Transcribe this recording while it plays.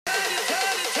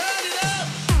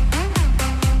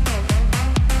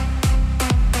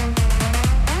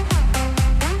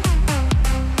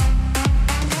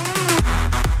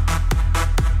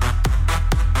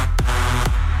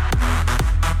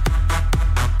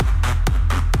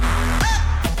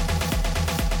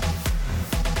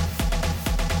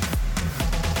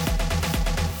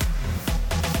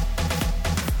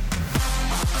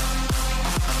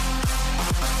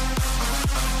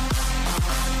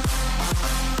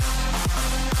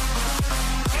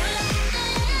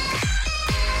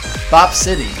Bop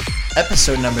City,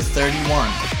 episode number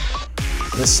 31.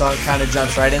 This song kind of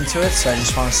jumps right into it, so I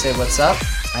just want to say what's up.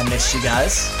 I missed you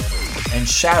guys. And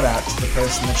shout out to the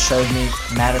person that showed me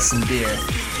Madison Beer,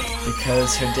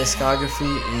 because her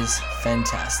discography is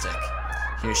fantastic.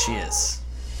 Here she is.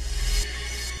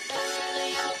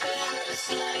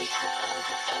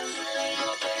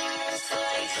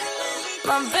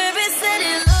 My baby said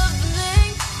he loved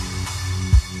me.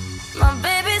 My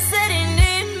baby said he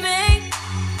need me.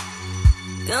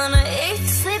 Gonna eat,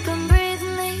 sleep and breathe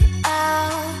me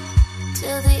out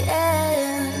till the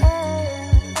end.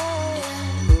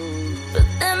 But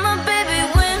then my baby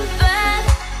went back.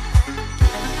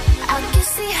 I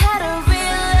guess he had a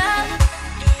real life.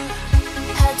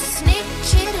 Had to sneak,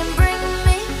 cheat and bring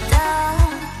me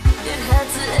down. It had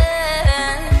to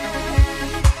end.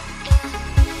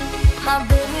 My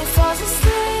baby falls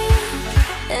asleep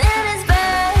in his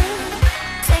bed.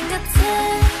 Take a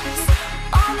test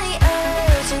on the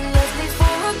edge and left me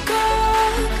for a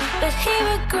girl, but he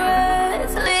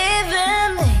regrets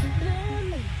leaving me.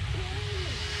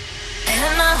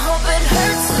 And I hope it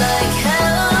hurts like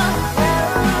hell.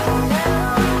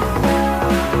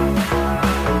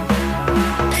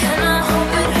 And I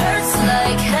hope it hurts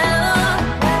like hell.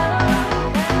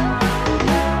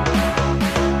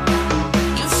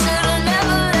 You should've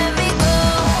never let me go.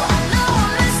 I know I'm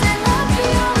messing up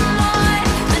your mind,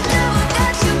 but never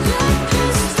got you good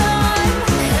this time.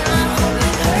 And I hope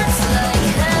it hurts like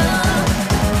hell.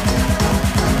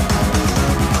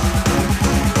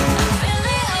 I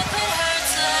really hope it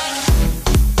hurts like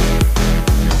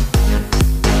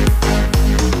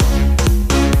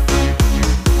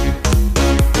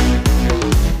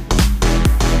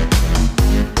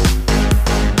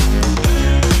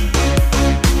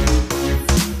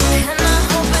And I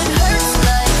hope it hurts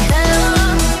like hell.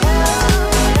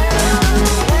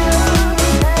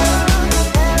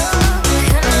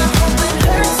 And I hope it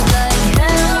hurts like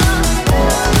hell.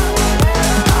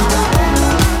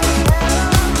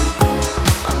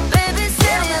 My baby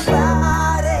said he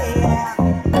Body, yeah.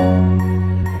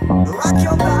 Rock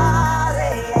your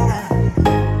body, yeah.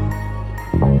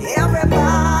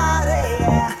 Everybody,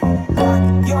 yeah. Rock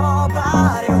your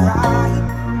body right.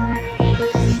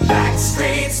 Back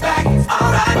streets back,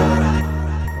 alright.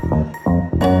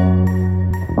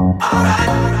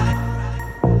 Alright.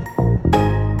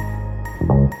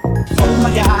 Oh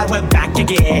my God, we're back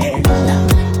again.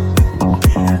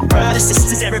 Brothers,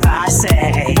 sisters, everybody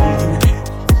say.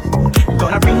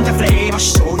 Gonna bring the flame, I'll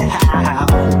show you how.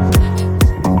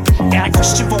 Got a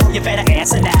question for you, better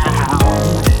answer now.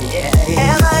 Yeah.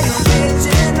 Am I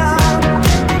original?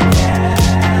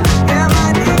 Yeah. Am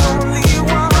I the only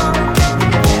one?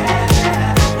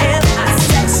 Yeah. Am I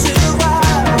sexual?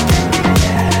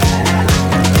 Yeah.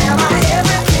 Am I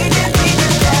everything you need to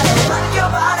better rock your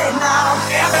body now?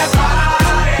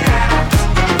 Everybody,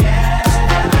 yeah.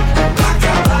 Rock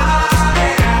your body,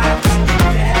 yeah.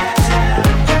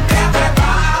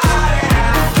 Everybody,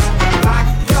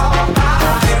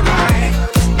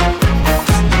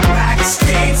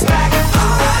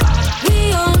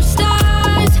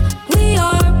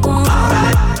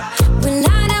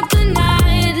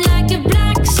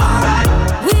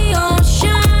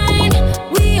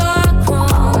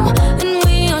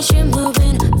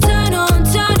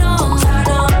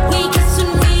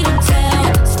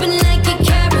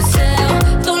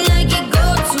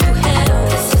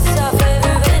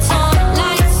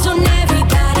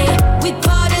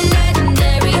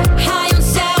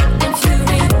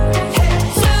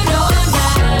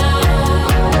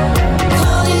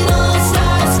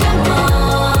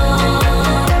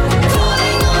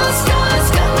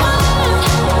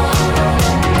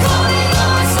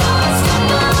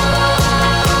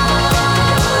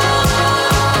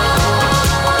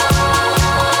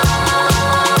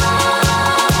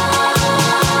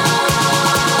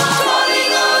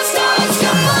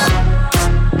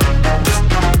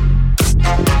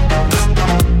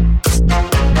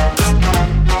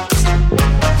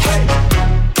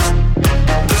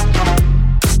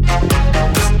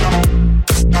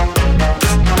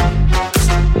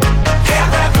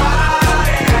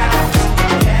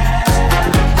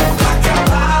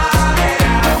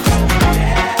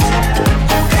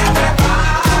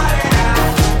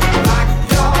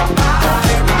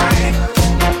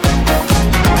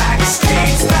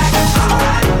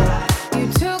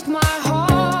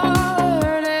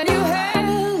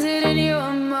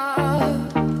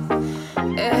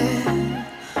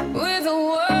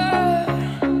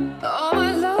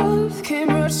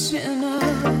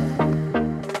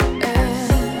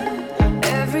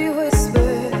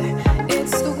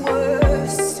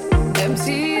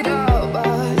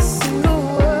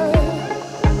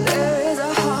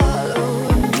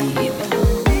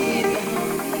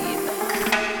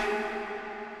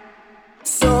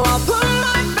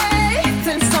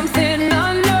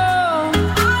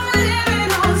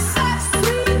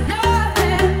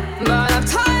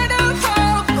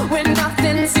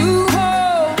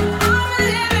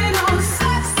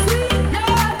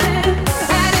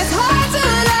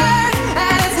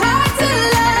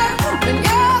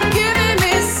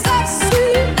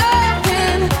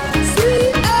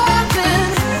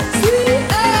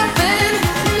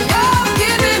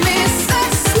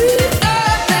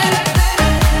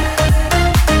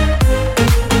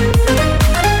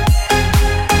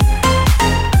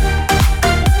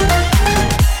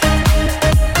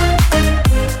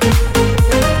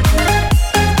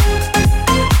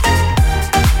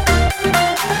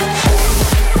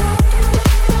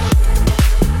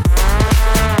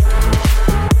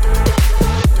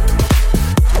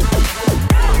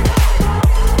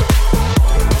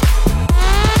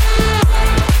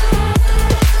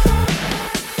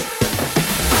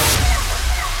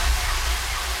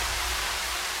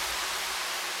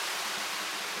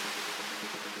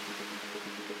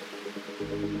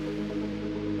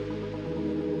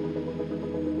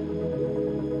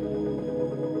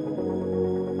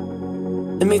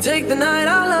 Let me take the night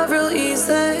I love real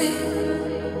easy,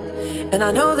 and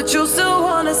I know that you still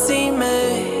wanna see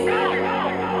me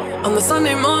on the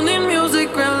Sunday morning music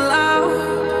real loud.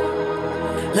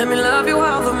 Let me love you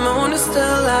while the moon is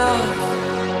still out.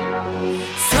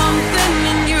 Something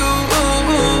in you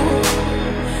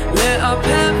lit up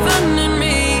heaven in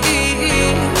me.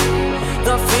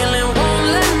 The feeling won't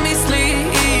let me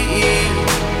sleep,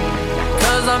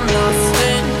 'cause I'm lost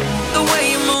in the way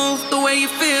you move, the way you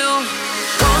feel.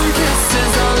 One kiss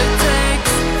is all it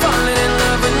takes, falling in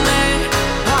love with me.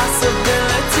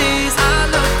 Possibilities, I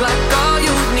look like all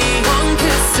you need. One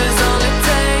kiss is all it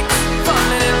takes,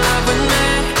 falling in love with me.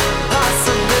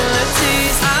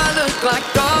 Possibilities, I look like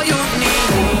all you need.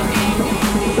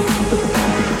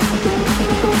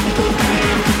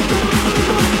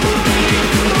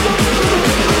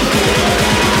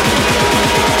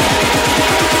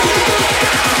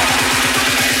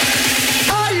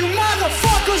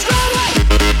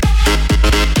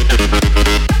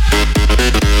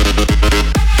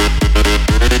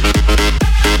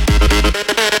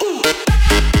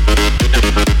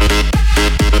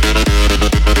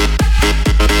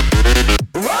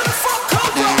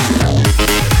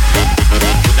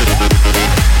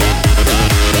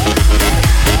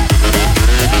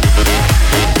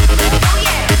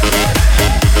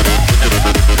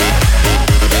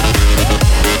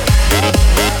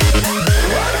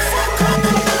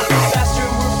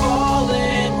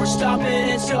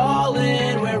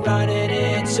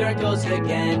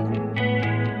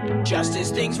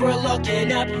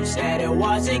 You said it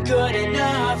wasn't good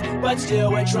enough, but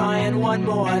still we're trying one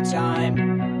more time.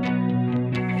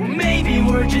 Maybe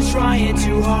we're just trying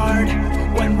too hard,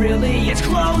 when really it's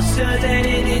closer than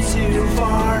it is too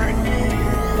far.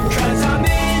 'Cause I'm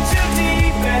in too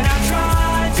deep and I'm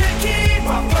trying to keep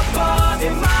up above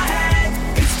in my head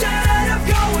instead of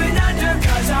going under.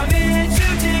 'Cause I'm in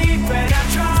too deep and I'm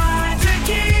trying to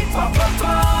keep up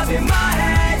above in my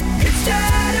head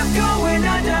instead of going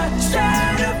under.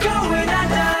 Instead of going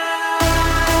under.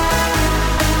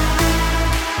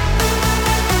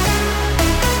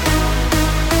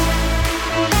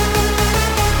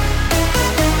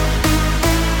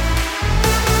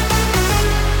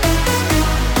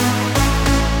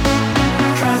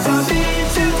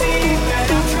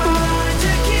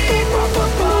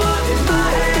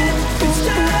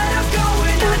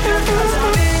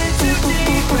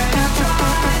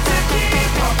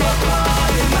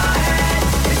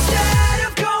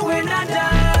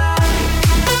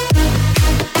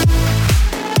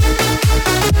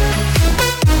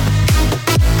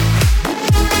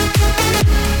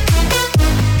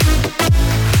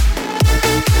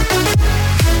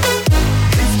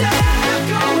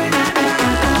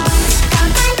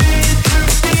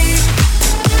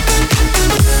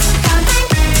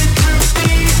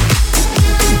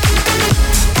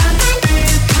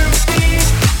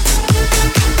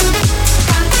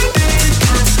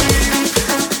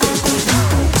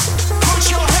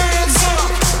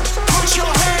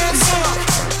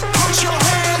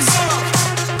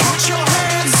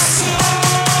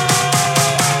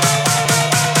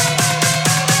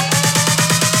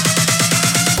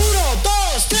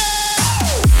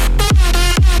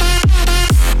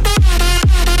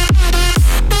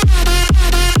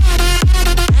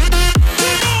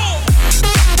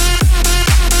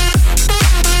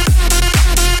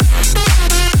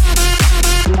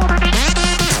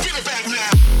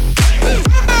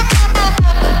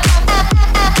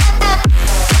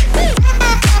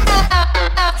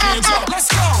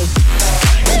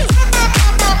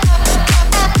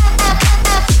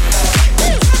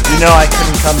 know I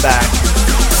couldn't come back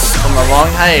from a long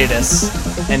hiatus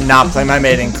and not play my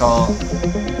mating call.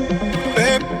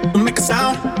 Babe, don't make a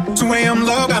sound. 2 a.m.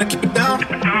 love, gotta keep it down.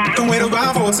 Don't wait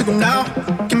around for a signal now.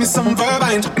 Give me some verb,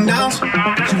 I ain't talking down.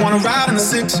 You wanna ride in the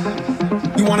 6,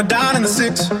 you wanna dine in the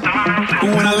 6. But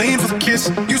when I lean for the kiss,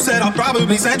 you said I'll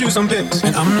probably send you some pics.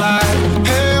 And I'm like,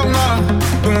 hell nah,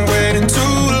 been waiting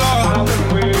too long.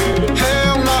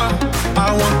 Hell nah, I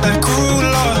want that cruel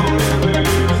love.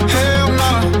 Hell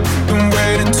nah, been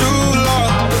waiting too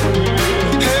long.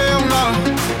 Hell nah,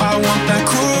 I want that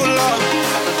cruel love.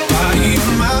 Body of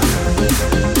mine,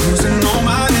 losing all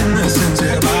my innocence.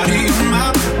 Yeah, body of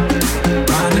mine,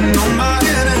 finding all my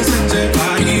innocence. Yeah,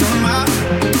 body of mine,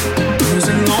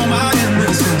 losing all my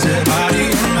innocence. Yeah, body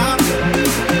of mine,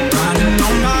 finding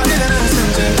all my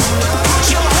innocence. Yeah. Put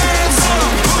your hands up,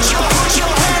 put your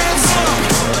hands up,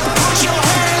 put your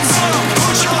hands up,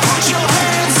 put your hands up.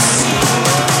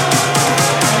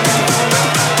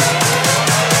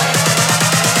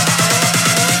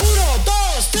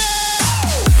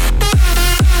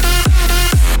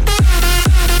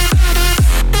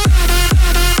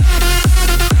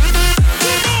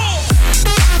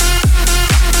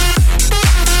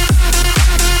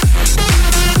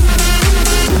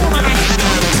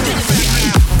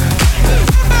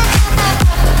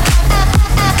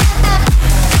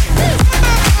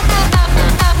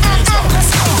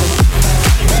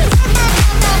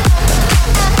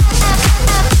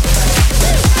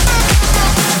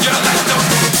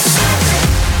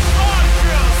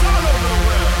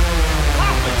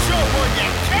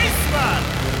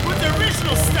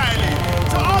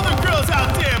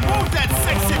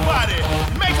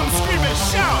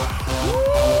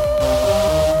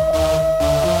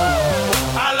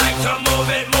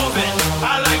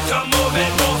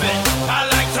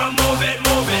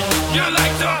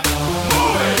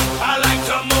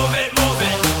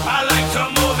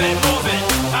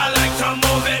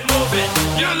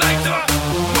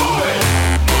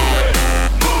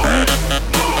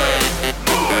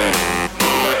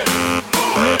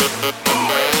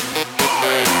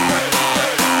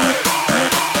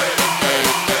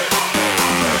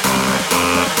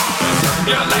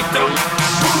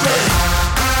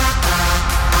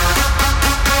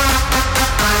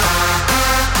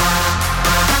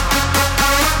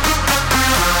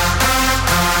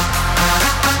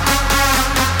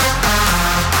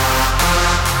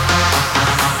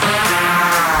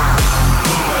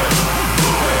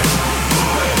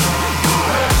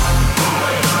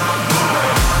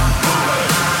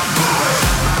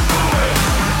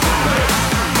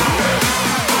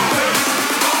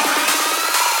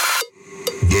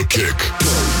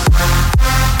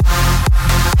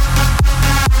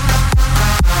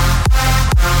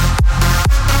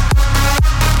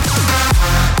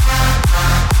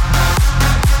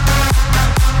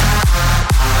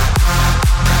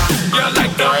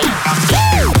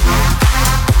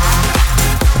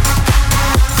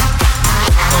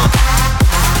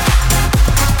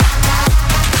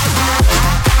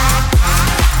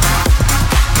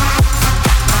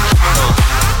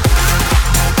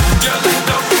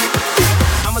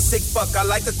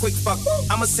 like a quick fuck.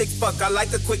 I'm a sick fuck, I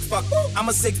like a quick fuck. I'm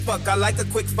a sick fuck, I like a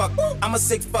quick fuck. I'm a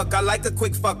sick fuck, I like a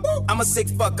quick fuck. I'm a sick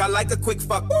fuck, I like a quick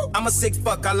fuck. I'm a sick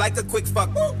fuck, I like a quick fuck.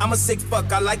 I'm a sick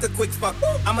fuck, I like a quick fuck.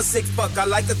 I'm a sick fuck, I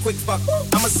like a quick fuck.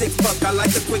 I'm a sick fuck, I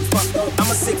like a quick fuck.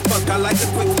 I'm a sick fuck, I like a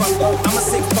quick fuck. I'm a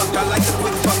sick fuck, I like a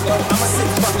quick fuck. I'm a sick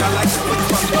fuck, I like a quick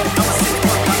fuck. I'm a sick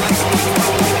fuck, I like a quick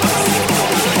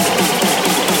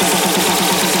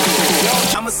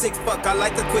fuck. I'm a sick fuck, I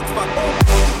like a quick fuck.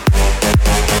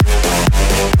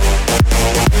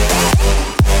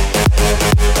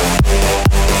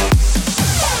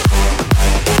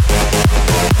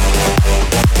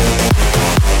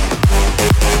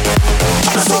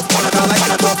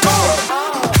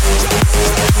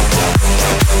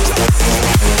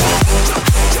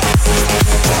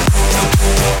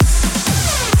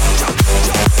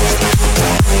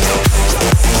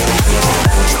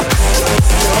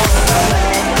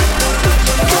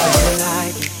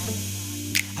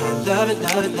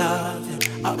 Love it,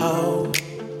 uh-oh.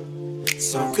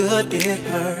 So good it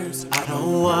hurts, I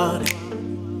don't want it.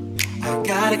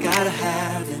 I gotta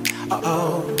have it,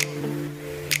 uh-oh.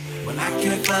 When I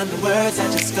can't find the words,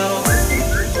 I just go.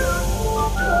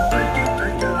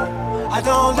 I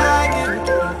don't like it,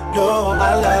 no,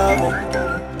 I love it.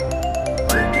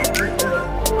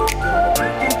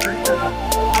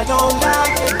 I don't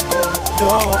like it, no,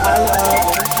 I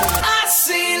love it. I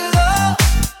see love.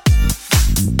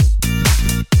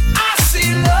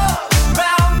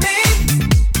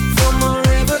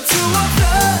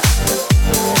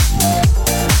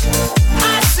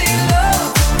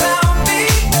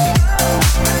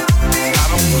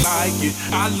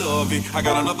 I love it. I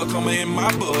got another coming in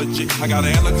my budget. I got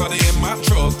an anaconda in my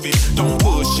trophy. Don't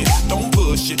push it, don't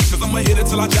push it. Cause I'ma hit it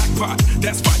till I jackpot.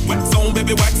 That's right, wax on,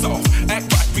 baby, wax off.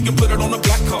 Act right, we can put it on the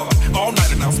black card. All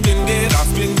night and I'll spend it,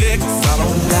 cause I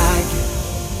don't like it.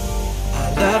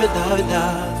 I love it,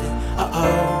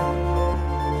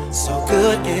 uh-oh. So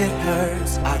good it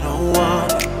hurts, I don't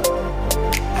want it.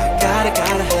 I gotta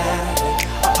have it,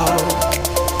 uh-oh.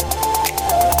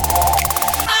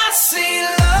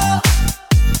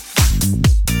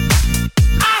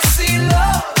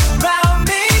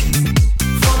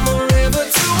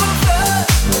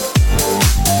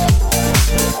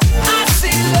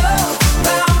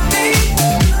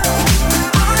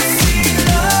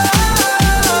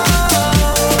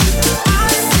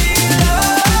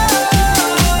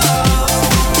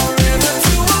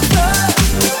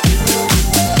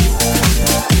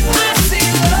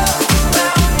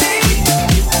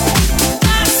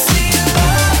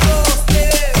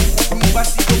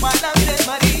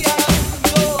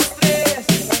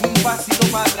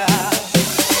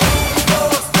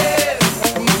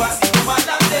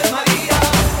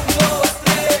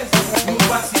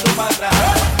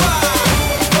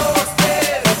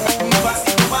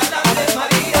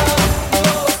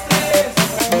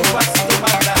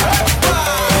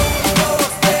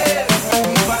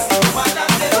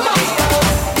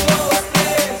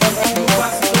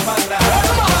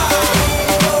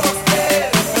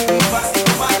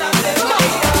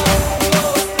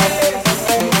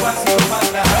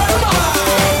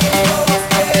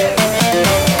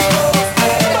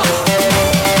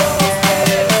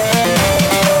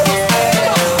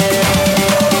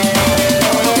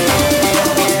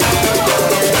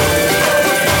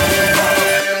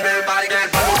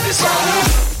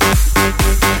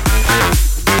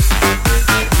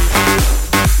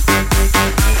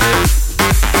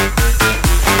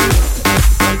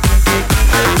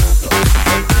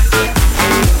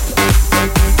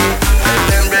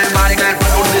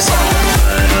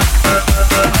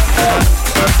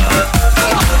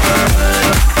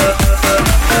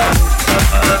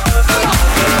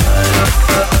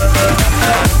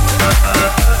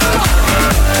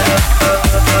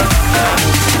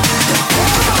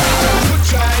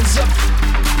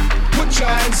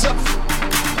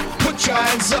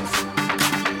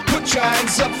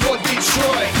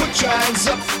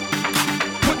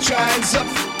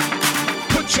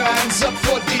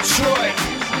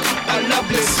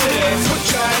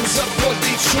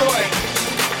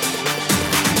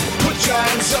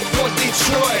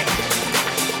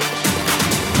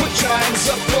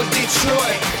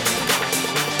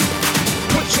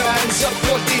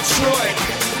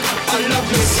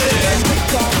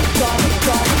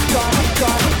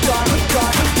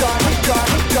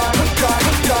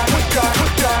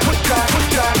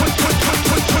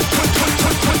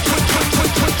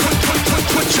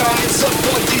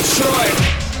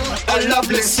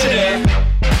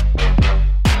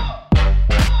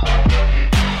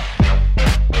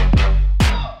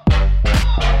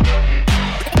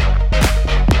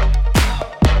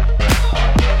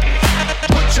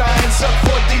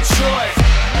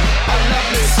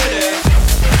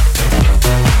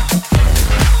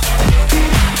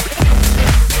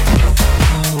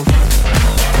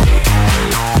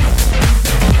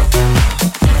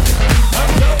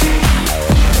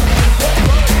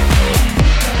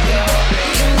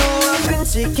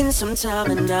 some time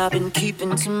and I've been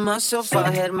keeping to myself. I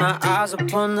had my eyes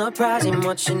upon the prize, ain't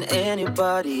watching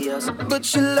anybody else.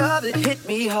 But your love, it hit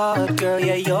me hard, girl.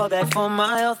 Yeah, you're bad for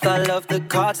my health. I love the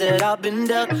cards that I've been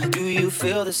dealt. Do you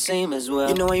feel the same as well?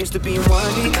 You know I used to be in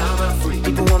one deep, now I'm free.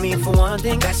 People want me for one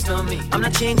thing, that's not me. I'm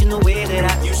not changing the way that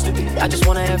I used to be. I just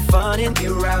wanna have fun and be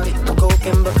rowdy. No coke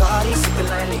and Bacardi, sipping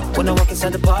lightly. When I walk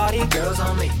inside the party, girls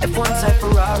on me. F1 type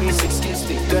Ferrari, 60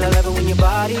 speed. Girl, I love it when your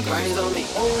body grinds on me,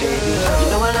 baby. You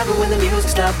know I love it when the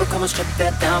music's loud, but come on, strip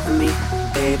that down for me,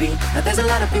 baby. Now there's a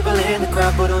lot of people in the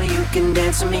crowd, but only you can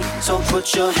dance to me. So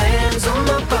put your hands on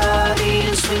my body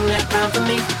and swing that round for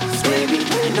me, baby.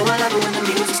 You know I love it when the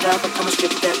music's loud, but come on,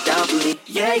 strip that down for me.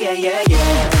 Yeah, yeah, yeah,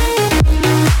 yeah.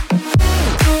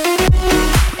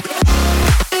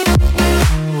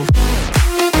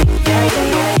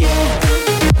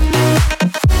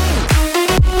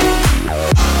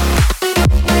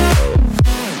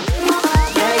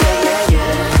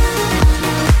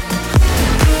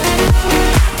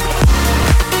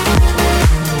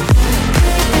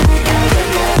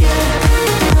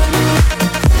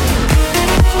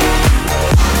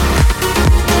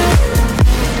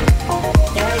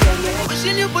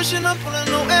 Pushing up,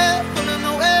 pulling away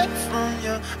from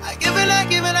you. I give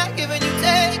and you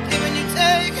take,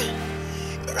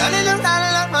 running around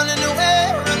and I'm running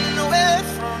away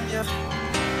from you,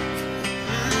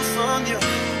 from you.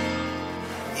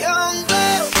 Young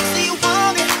girl, see you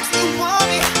want me,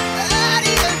 out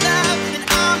of your life, and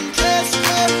I'm just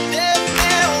up there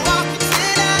and walking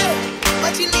tonight.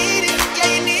 But you need it, yeah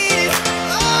you need it,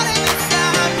 all of the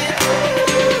time, yeah.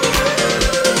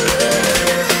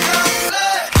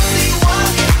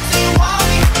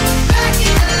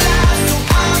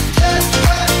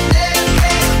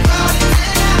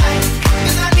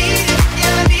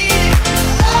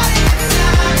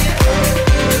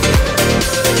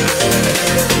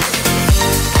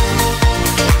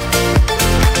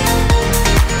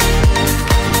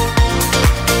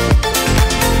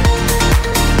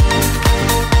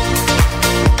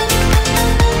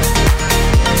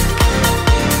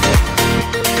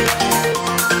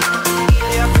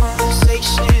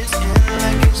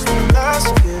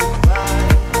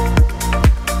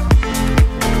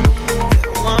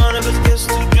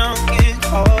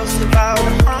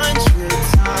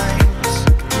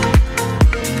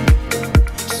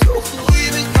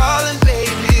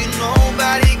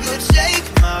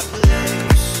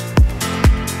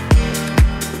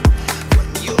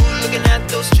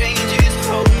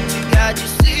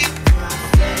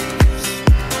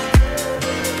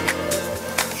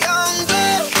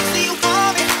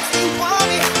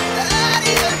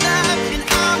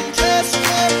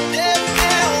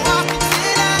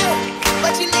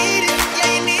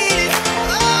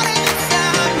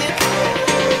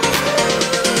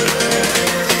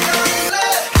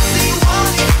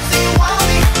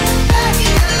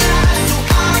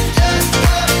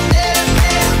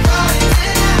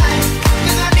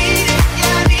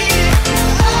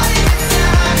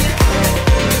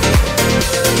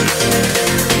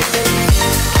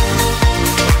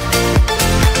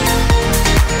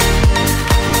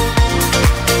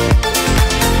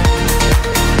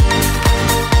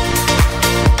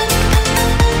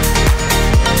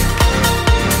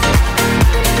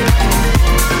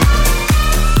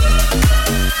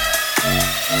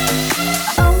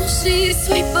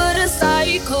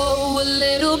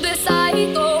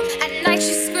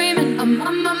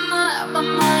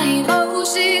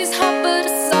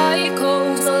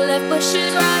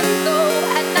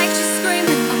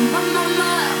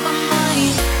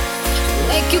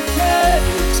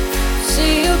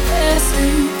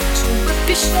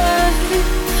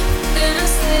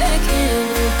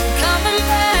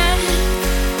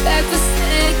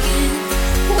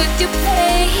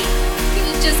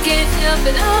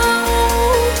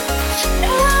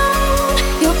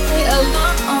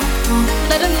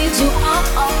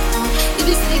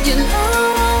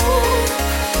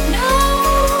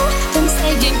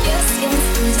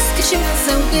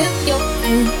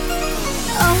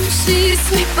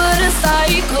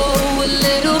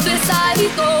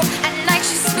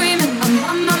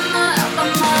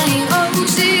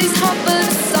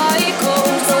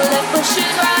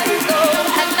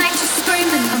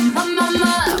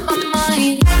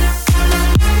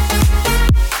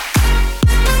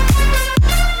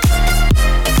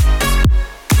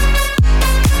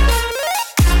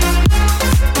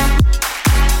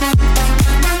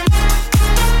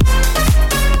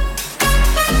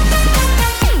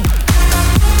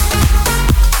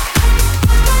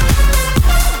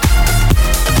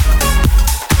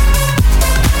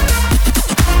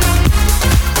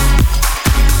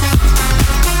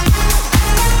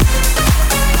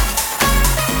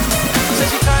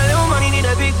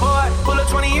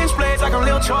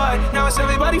 Troy. Now it's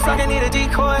everybody flocking, need a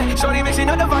decoy. Shorty mixing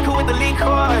up the vodka with the liquor.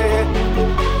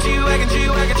 G-Wagon,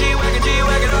 G-Wagon, G-Wagon,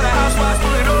 G-Wagon, all the housewives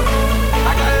pulling up.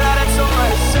 I got a lot of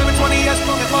toys, 720 S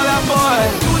broken for that boy.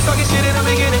 You was talking shit in the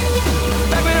beginning,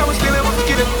 back when I was feeling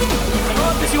unforgiving.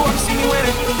 Oh, if you want to see me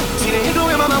winning, see the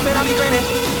hiccup in my mouth and I be grinning.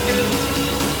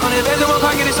 100 bands in my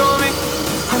pocket, it's on me.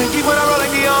 100 deep when I roll like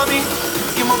the army.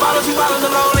 Get more bottles, 2 bottles of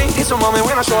lonely. It's a moment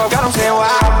when I show up, God, I'm saying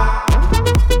wow.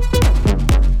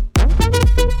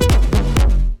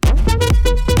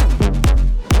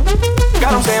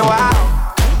 God, I'm saying wow.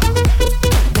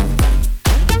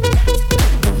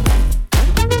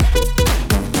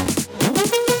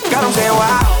 God, I'm saying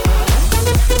wow.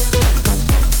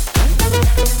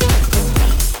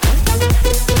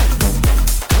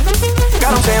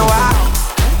 God, I'm saying wow.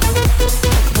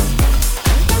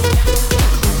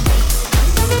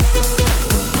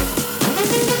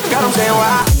 God, I'm saying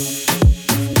wow.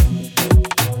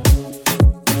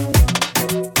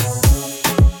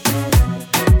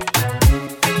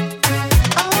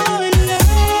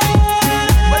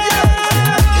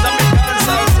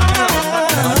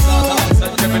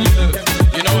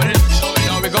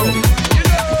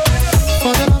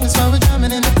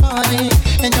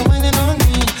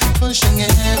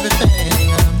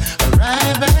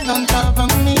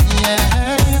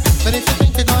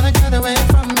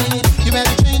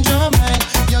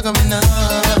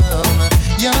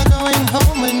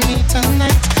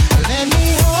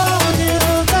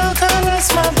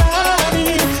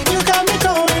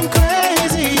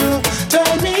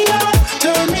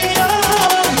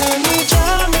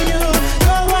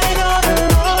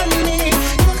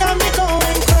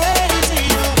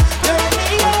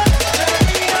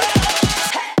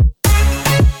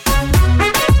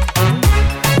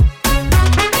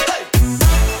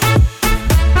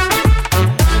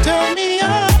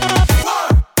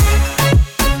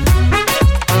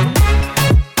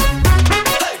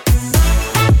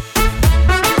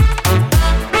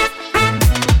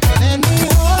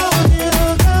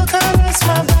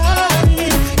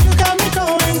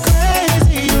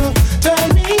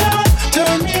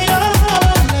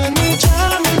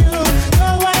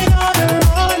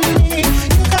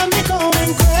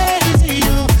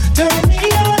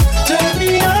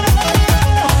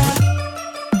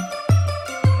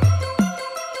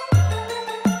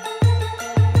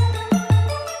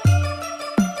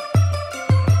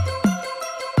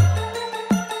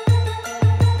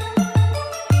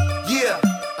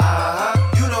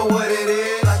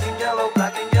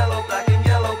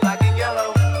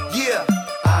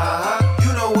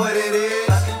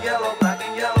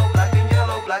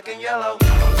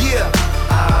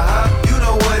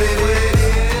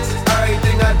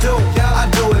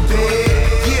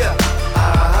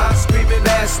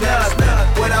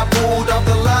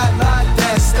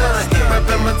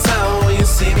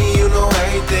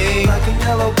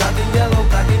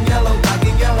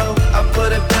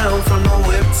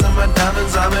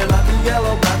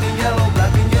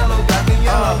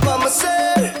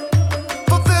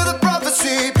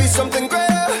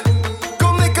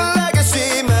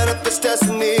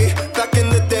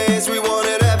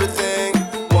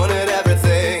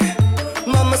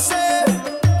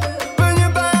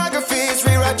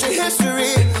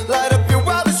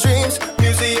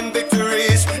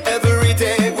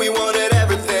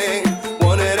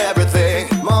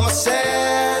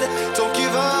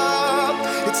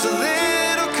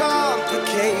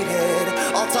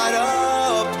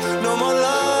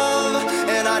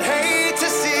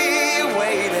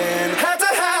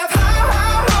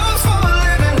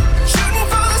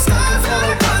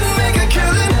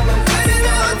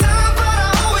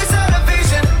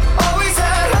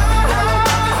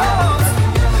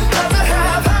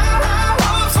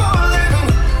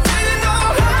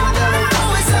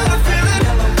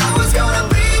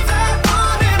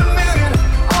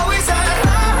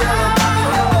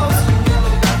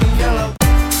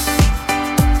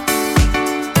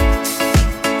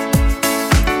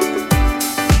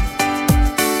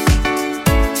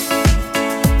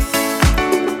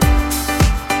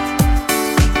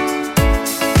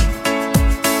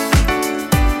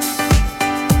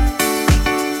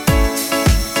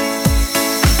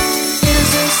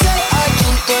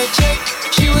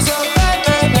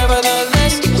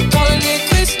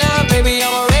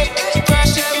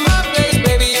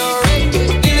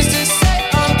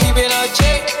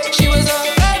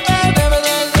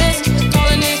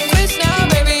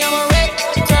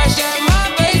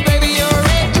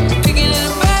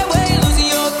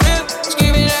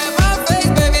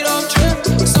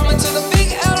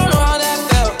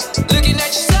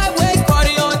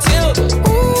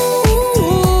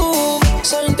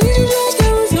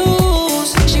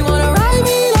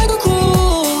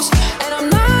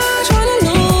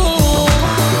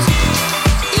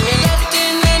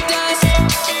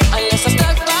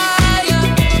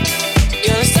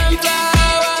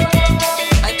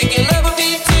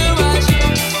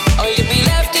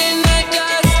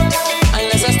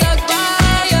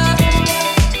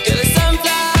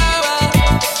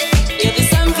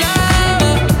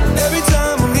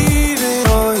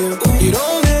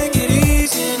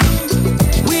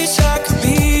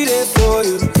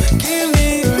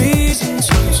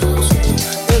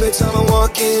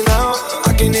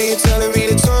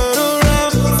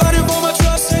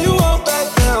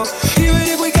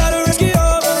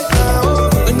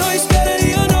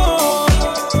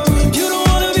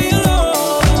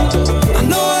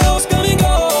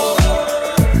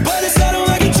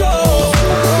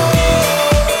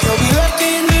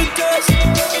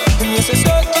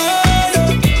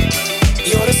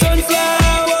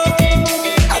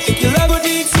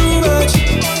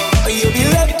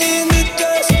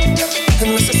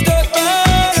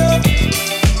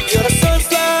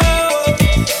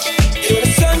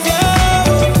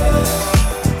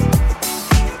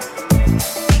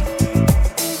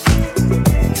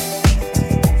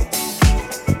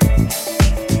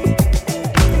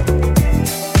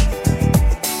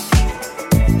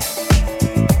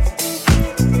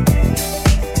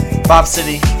 Bop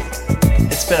City,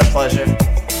 it's been a pleasure.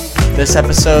 This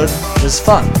episode was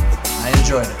fun. I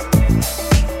enjoyed it.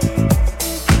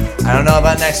 I don't know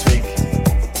about next week,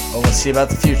 but we'll see about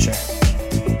the future.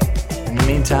 In the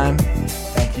meantime,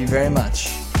 thank you very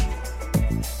much.